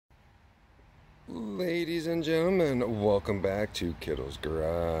Ladies and gentlemen, welcome back to Kiddo's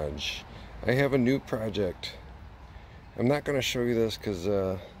Garage. I have a new project. I'm not going to show you this because,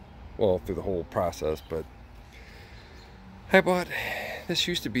 well, through the whole process, but I bought, this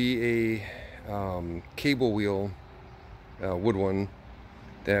used to be a cable wheel, wood one,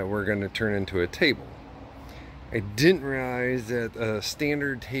 that we're going to turn into a table. I didn't realize that a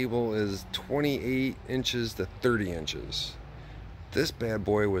standard table is 28 inches to 30 inches. This bad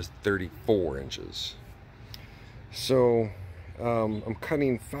boy was 34 inches. So I'm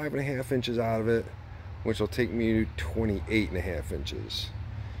cutting 5.5 inches out of it, which will take me to 28.5 inches.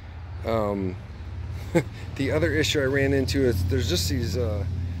 The other issue I ran into is there's just these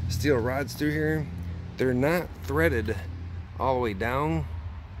steel rods through here. They're not threaded all the way down,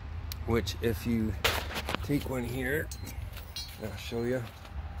 which if you take one here, I'll show you.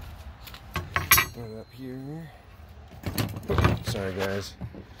 Put it up here. Oh, sorry guys.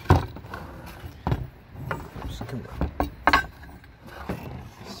 Just come on.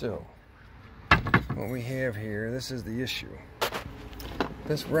 So, what we have here, this is the issue.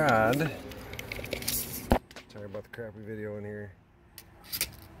 This rod, sorry about the crappy video in here.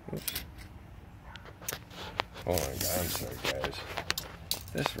 Oops. Oh my god, I'm sorry guys.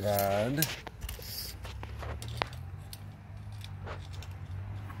 This rod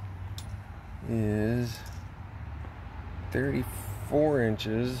is 34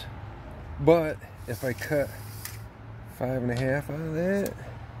 inches, but if I cut 5.5 out of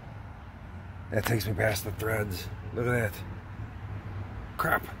that takes me past the threads. Look at that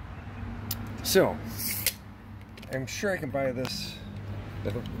crap. So I'm sure I can buy the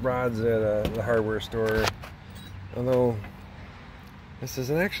rods at the hardware store, although this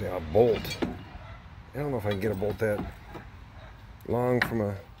isn't actually a bolt. I don't know if I can get a bolt that long from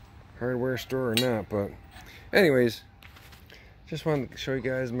a hardware store or not, but anyways, just wanted to show you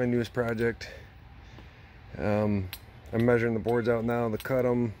guys my newest project. I'm measuring the boards out now to cut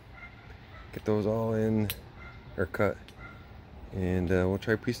them, get those all in or cut, and we'll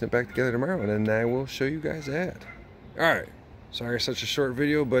try piecing it back together tomorrow, and then I will show you guys that. Alright, sorry it's such a short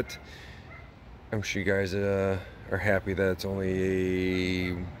video, but I'm sure you guys are happy that it's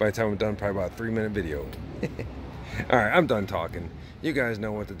only by the time I'm done, probably about a 3-minute video. Alright, I'm done talking. You guys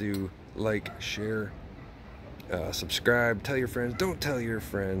know what to do. Like, share, subscribe, tell your friends, don't tell your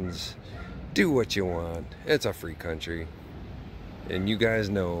friends, do what you want. It's a free country, and you guys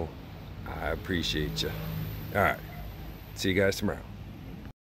know I appreciate you. All right, see you guys tomorrow.